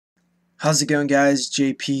How's it going, guys?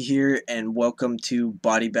 JP here, and welcome to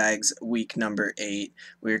Body Bags week number 8.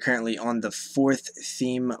 We are currently on the 4th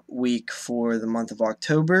theme week for the month of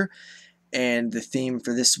October, and the theme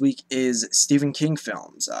for this week is Stephen King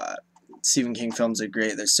films. Stephen King films are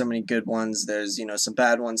great. There's so many good ones. There's some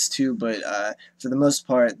bad ones too, but for the most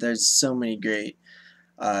part, there's so many great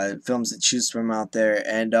films to choose from out there.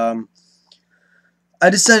 And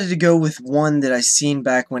I decided to go with one that I seen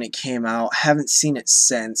back when it came out. Haven't seen it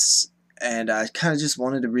since, and I kind of just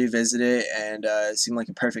wanted to revisit it, and it seemed like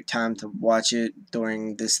a perfect time to watch it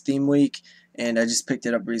during this theme week, and I just picked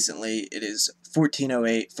it up recently. It is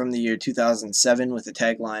 1408 from the year 2007 with the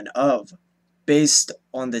tagline of "Based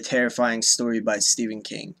on the terrifying story by Stephen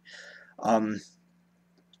King." Um,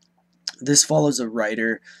 this follows a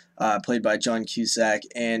writer played by John Cusack,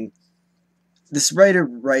 and this writer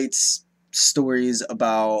writes stories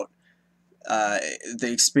about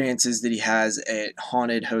the experiences that he has at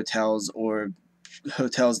haunted hotels or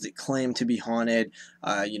hotels that claim to be haunted,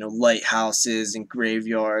 lighthouses and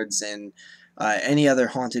graveyards and any other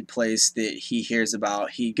haunted place that he hears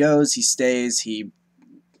about. He goes, he stays, he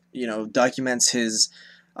documents his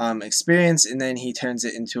experience, and then he turns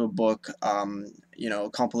it into a book, a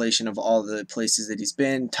compilation of all the places that he's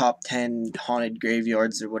been, top 10 haunted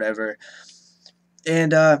graveyards or whatever.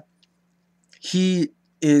 And he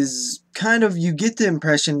is kind of, you get the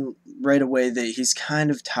impression right away that he's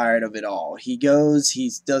kind of tired of it all. He goes,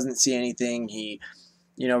 he doesn't see anything, he,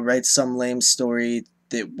 writes some lame story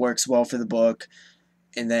that works well for the book,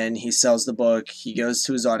 and then he sells the book. He goes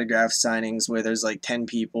to his autograph signings where there's like 10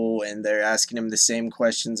 people and they're asking him the same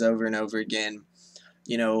questions over and over again.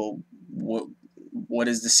 What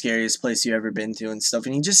is the scariest place you ever been to and stuff,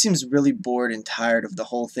 and he just seems really bored and tired of the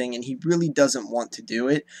whole thing, and he really doesn't want to do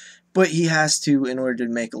it, but he has to in order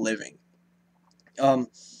to make a living.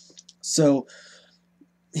 So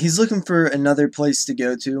he's looking for another place to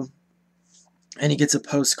go to, and he gets a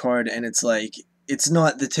postcard, and it's like, it's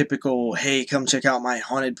not the typical, hey, come check out my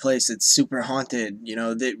haunted place, it's super haunted,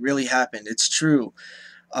 that really happened, it's true.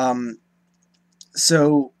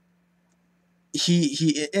 So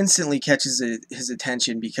he instantly catches his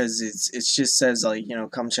attention because it just says, like,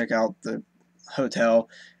 come check out the hotel,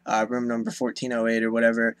 room number 1408 or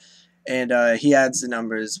whatever, and he adds the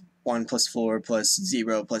numbers 1 plus 4 plus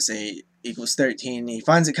 0 plus 8 equals 13. He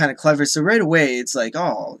finds it kind of clever, so right away it's like,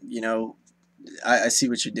 oh, I see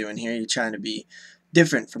what you're doing here. You're trying to be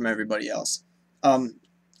different from everybody else.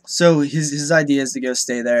 So his idea is to go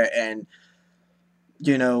stay there, and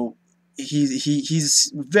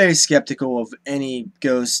he's very skeptical of any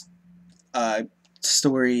ghost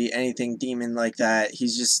story, anything demon like that.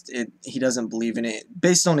 He doesn't believe in it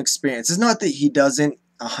based on experience. It's not that he doesn't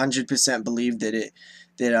 100% believe that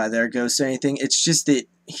there are ghosts or anything. It's just that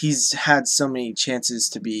he's had so many chances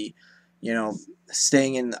to be,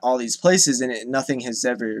 staying in all these places, and nothing has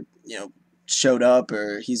ever, showed up,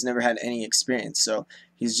 or he's never had any experience. So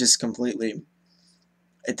he's just completely,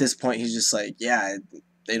 at this point, he's just like, yeah,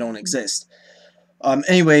 they don't exist.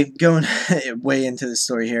 Anyway, going way into the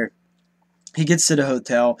story here. He gets to the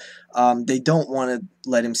hotel. They don't want to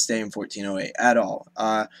let him stay in 1408 at all.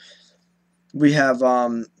 We have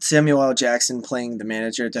Samuel L. Jackson playing the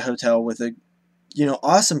manager at the hotel with a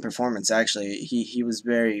awesome performance. Actually, he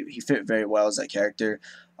fit very well as that character.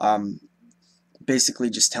 Basically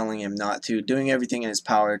just telling him not to, doing everything in his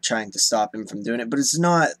power, trying to stop him from doing it. But it's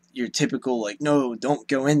not your typical, like, no, don't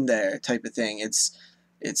go in there type of thing. It's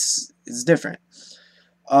different.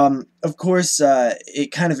 Of course,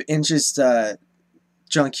 it kind of interests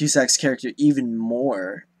John Cusack's character even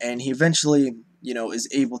more, and he eventually, is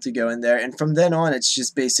able to go in there. And from then on, it's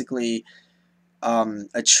just basically a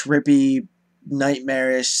trippy,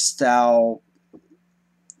 nightmarish style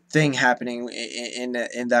thing happening in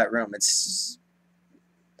that room. It's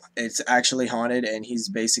actually haunted, and he's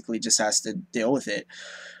basically just has to deal with it.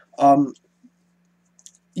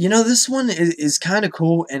 This one is kind of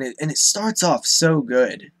cool, and it starts off so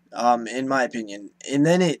good, in my opinion, and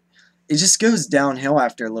then it just goes downhill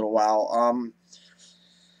after a little while.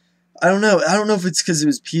 I don't know if it's because it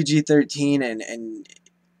was PG-13, and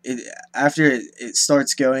after it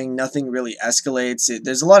starts going, nothing really escalates.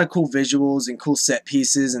 There's a lot of cool visuals and cool set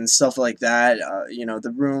pieces and stuff like that.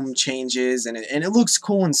 The room changes, and it looks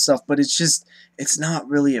cool and stuff, but it's not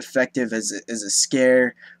really effective as a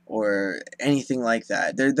scare or anything like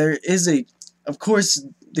that. There is of course,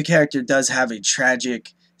 the character does have a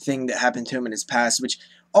tragic thing that happened to him in his past, which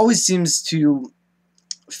always seems to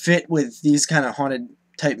fit with these kind of haunted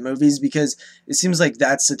type movies, because it seems like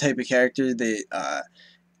that's the type of character that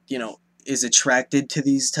is attracted to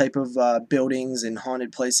these type of buildings and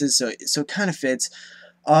haunted places. So it kind of fits.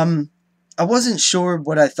 I wasn't sure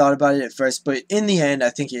what I thought about it at first, but in the end, I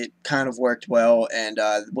think it kind of worked well, and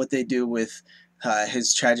what they do with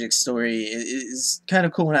his tragic story is kind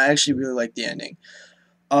of cool, and I actually really like the ending.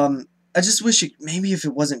 I just wish maybe if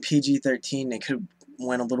it wasn't PG-13, it could have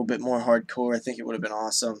went a little bit more hardcore. I think it would have been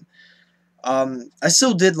awesome. I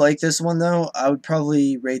still did like this one though. I would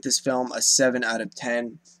probably rate this film a 7 out of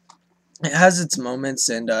 10. It has its moments,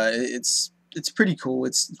 and it's pretty cool.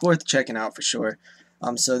 It's worth checking out for sure.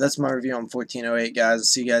 So that's my review on 1408, guys. I'll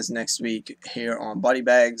see you guys next week here on Body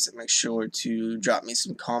Bags. Make sure to drop me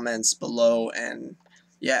some comments below, and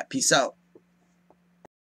yeah, peace out.